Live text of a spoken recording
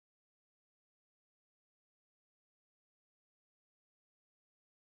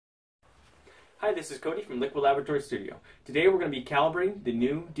Hi, this is Cody from Liquid Laboratory Studio. Today we're going to be calibrating the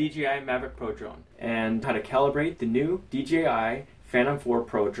new DJI Mavic Pro drone and how to calibrate the new DJI Phantom 4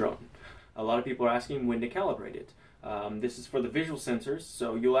 Pro drone. A lot of people are asking when to calibrate it. This is for the visual sensors,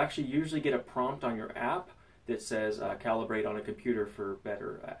 so you'll actually usually get a prompt on your app that says calibrate on a computer for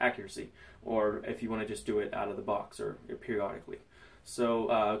better accuracy, or if you want to just do it out of the box or periodically.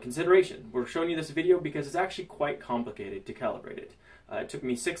 So consideration, we're showing you this video because it's actually quite complicated to calibrate it. It took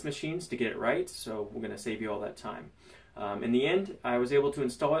me 6 machines to get it right, so we're going to save you all that time. In the end, I was able to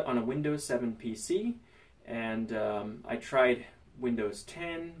install it on a Windows 7 PC, and I tried Windows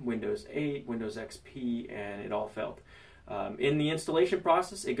 10, Windows 8, Windows XP, and it all failed. In the installation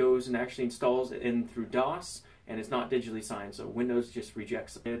process, it goes and actually installs it in through DOS, and it's not digitally signed, so Windows just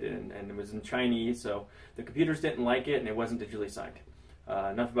rejects it, and it was in Chinese, so the computers didn't like it, and it wasn't digitally signed.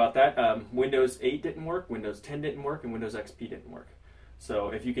 Enough about that. Windows 8 didn't work, Windows 10 didn't work, and Windows XP didn't work. So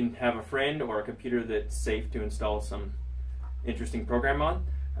if you can have a friend or a computer that's safe to install some interesting program on,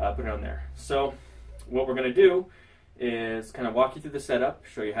 put it on there. So what we're going to do is kind of walk you through the setup,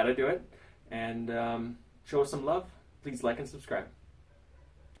 show you how to do it, and show us some love. Please like and subscribe.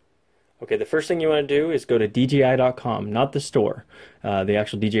 Okay, the first thing you want to do is go to DJI.com, not the store, the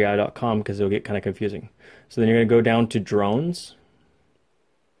actual DJI.com, because it'll get kind of confusing. So then you're going to go down to drones,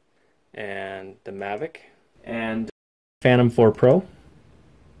 and the Mavic, and Phantom 4 Pro.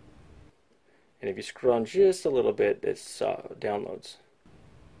 And if you scroll on just a little bit, it's downloads.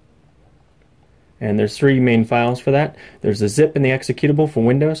 And there's 3 main files for that. There's the zip and the executable for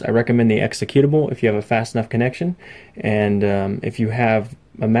Windows. I recommend the executable if you have a fast enough connection. And if you have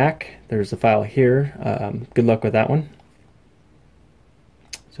a Mac, there's a file here. Good luck with that one.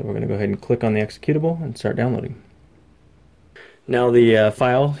 So we're going to go ahead and click on the executable and start downloading. Now the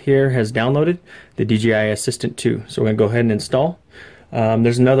file here has downloaded the DJI Assistant 2. So we're going to go ahead and install.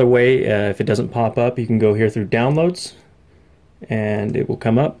 There's another way, if it doesn't pop up, you can go here through Downloads, and it will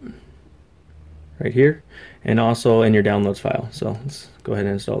come up right here, and also in your Downloads file. So let's go ahead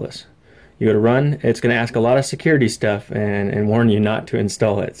and install this. You go to Run. It's going to ask a lot of security stuff and warn you not to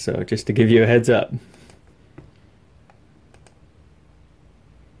install it, so just to give you a heads up.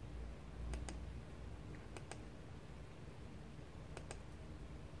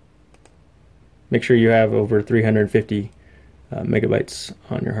 Make sure you have over 350 megabytes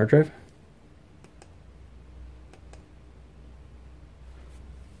on your hard drive.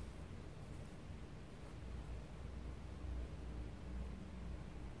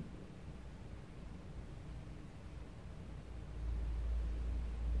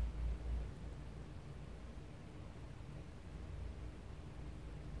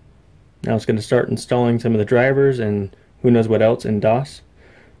 Now it's going to start installing some of the drivers and who knows what else in DOS.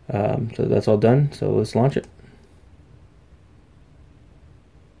 So that's all done, so let's launch it.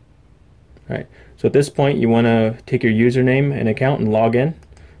 Alright, so at this point you want to take your username and account and log in.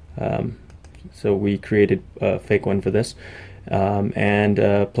 So we created a fake one for this. And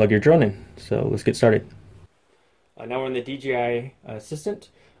plug your drone in. So let's get started. Now we're in the DJI Assistant.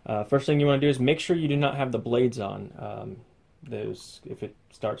 First thing you want to do is make sure you do not have the blades on. If it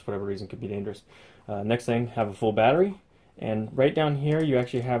starts for whatever reason, could be dangerous. Next thing, have a full battery. And right down here you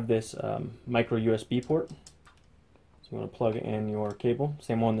actually have this micro USB port. You want to plug in your cable,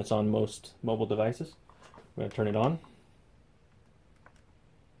 same one that's on most mobile devices. We're going to turn it on.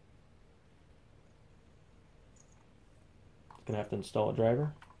 Going to have to install a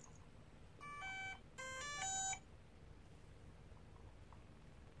driver.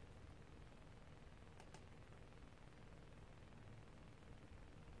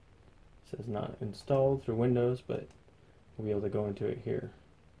 It says not installed through Windows, but we'll be able to go into it here.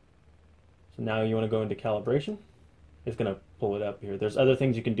 So now you want to go into calibration. It's going to pull it up here. There's other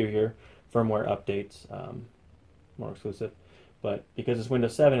things you can do here, firmware updates, more exclusive. But because it's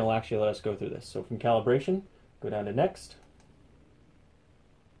Windows 7, it'll actually let us go through this. So from calibration, go down to next.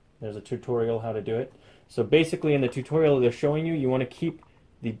 There's a tutorial how to do it. So basically in the tutorial they're showing you, you want to keep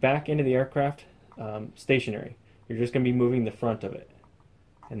the back end of the aircraft stationary. You're just going to be moving the front of it.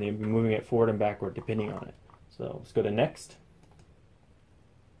 And then you'll be moving it forward and backward depending on it. So let's go to next.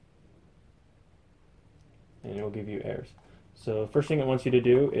 And it will give you errors. So the first thing it wants you to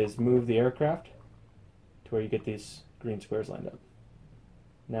do is move the aircraft to where you get these green squares lined up.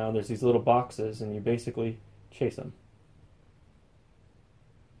 Now there's these little boxes and you basically chase them.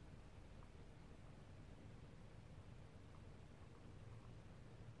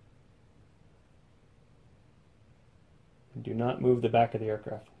 Do not move the back of the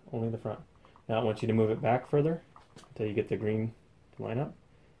aircraft, only the front. Now it wants you to move it back further until you get the green to line up.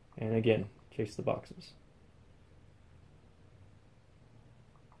 And again, chase the boxes.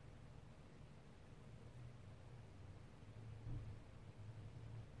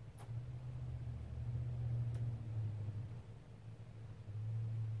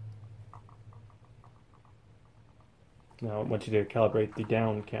 Now I want you to calibrate the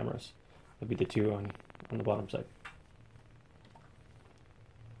down cameras. That'd be the two on the bottom side.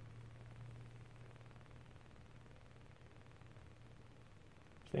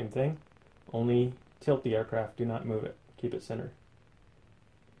 Same thing, only tilt the aircraft, do not move it, keep it centered.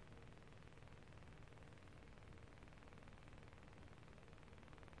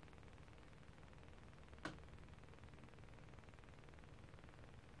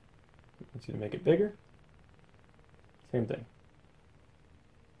 Once you make it bigger, same thing.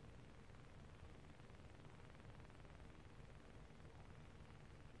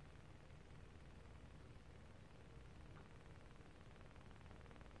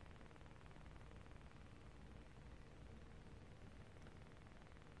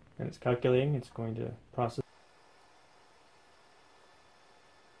 And it's calculating, it's going to process.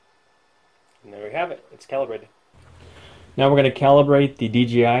 And there we have it, it's calibrated. Now we're going to calibrate the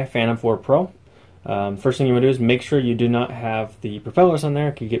DJI Phantom 4 Pro. First thing you want to do is make sure you do not have the propellers on there,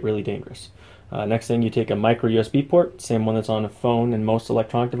 it can get really dangerous. Next thing, you take a micro USB port, same one that's on a phone and most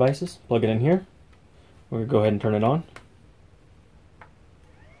electronic devices, plug it in here. We're going to go ahead and turn it on.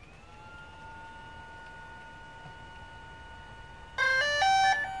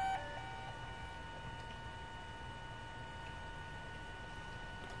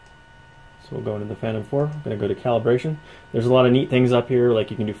 So we'll go into the Phantom 4. We're going to go to calibration. There's a lot of neat things up here,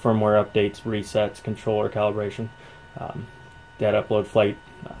 like you can do firmware updates, resets, controller calibration, data upload, flight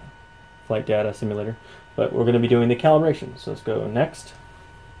data simulator. But we're going to be doing the calibration. So let's go next,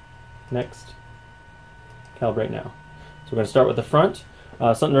 next, calibrate now. So we're going to start with the front.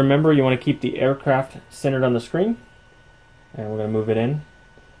 Something to remember, you want to keep the aircraft centered on the screen. And we're going to move it in.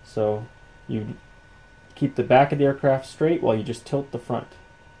 So you keep the back of the aircraft straight while you just tilt the front.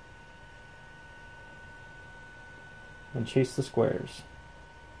 And chase the squares.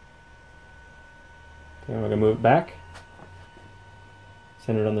 Okay, we're going to move it back.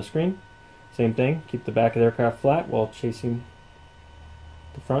 Center it on the screen. Same thing, keep the back of the aircraft flat while chasing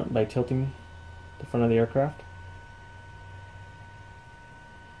the front by tilting the front of the aircraft.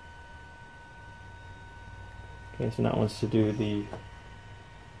 Okay, so now it wants to do the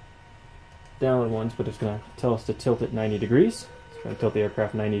downward ones, but it's going to tell us to tilt it 90 degrees. It's going to tilt the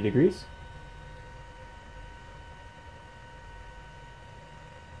aircraft 90 degrees.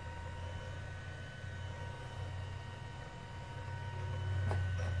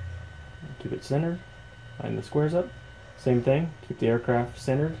 Keep it centered, line the squares up. Same thing, keep the aircraft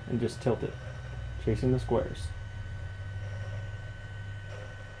centered and just tilt it, chasing the squares.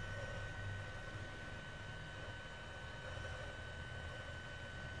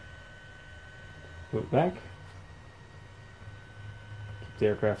 Move it back, keep the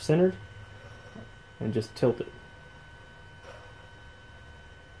aircraft centered, and just tilt it.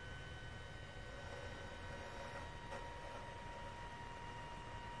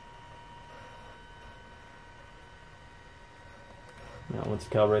 Now once you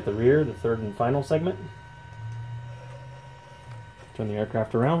calibrate the rear, the third and final segment, turn the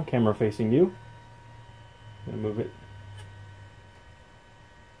aircraft around, camera facing you, and move it.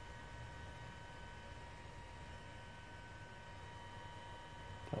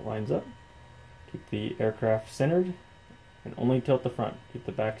 That lines up. Keep the aircraft centered and only tilt the front. Keep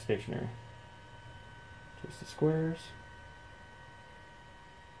the back stationary. Chase the squares.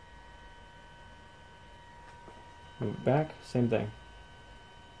 Move it back, same thing.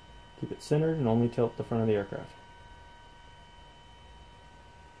 Keep it centered and only tilt the front of the aircraft.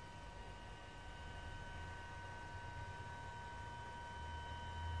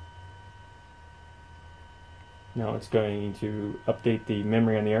 Now it's going to update the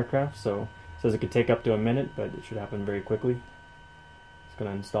memory on the aircraft, so it says it could take up to a minute, but it should happen very quickly. It's going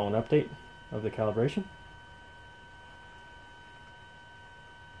to install an update of the calibration.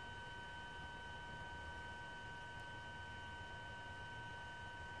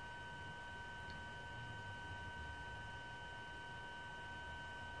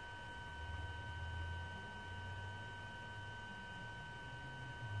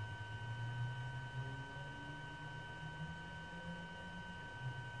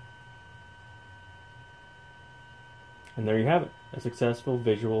 And there you have it, a successful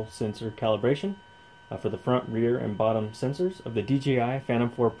visual sensor calibration for the front, rear, and bottom sensors of the DJI Phantom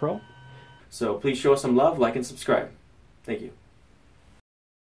 4 Pro. So please show us some love, like, and subscribe. Thank you.